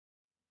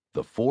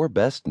The 4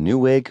 Best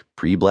Newegg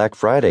Pre-Black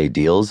Friday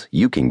Deals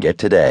You Can Get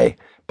Today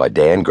by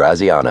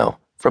Graziano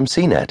from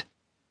CNET.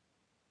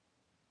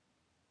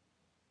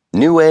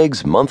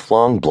 Newegg's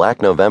month-long Black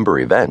November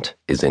event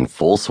is in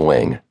full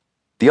swing.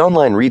 The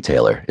online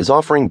retailer is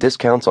offering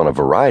discounts on a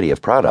variety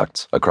of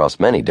products across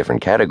many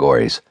different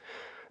categories.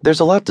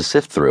 There's a lot to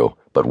sift through,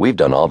 but we've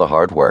done all the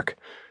hard work.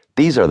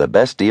 These are the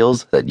best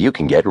deals that you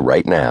can get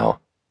right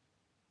now.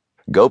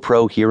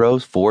 GoPro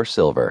Heroes 4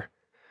 Silver.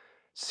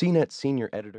 CNET Senior Editor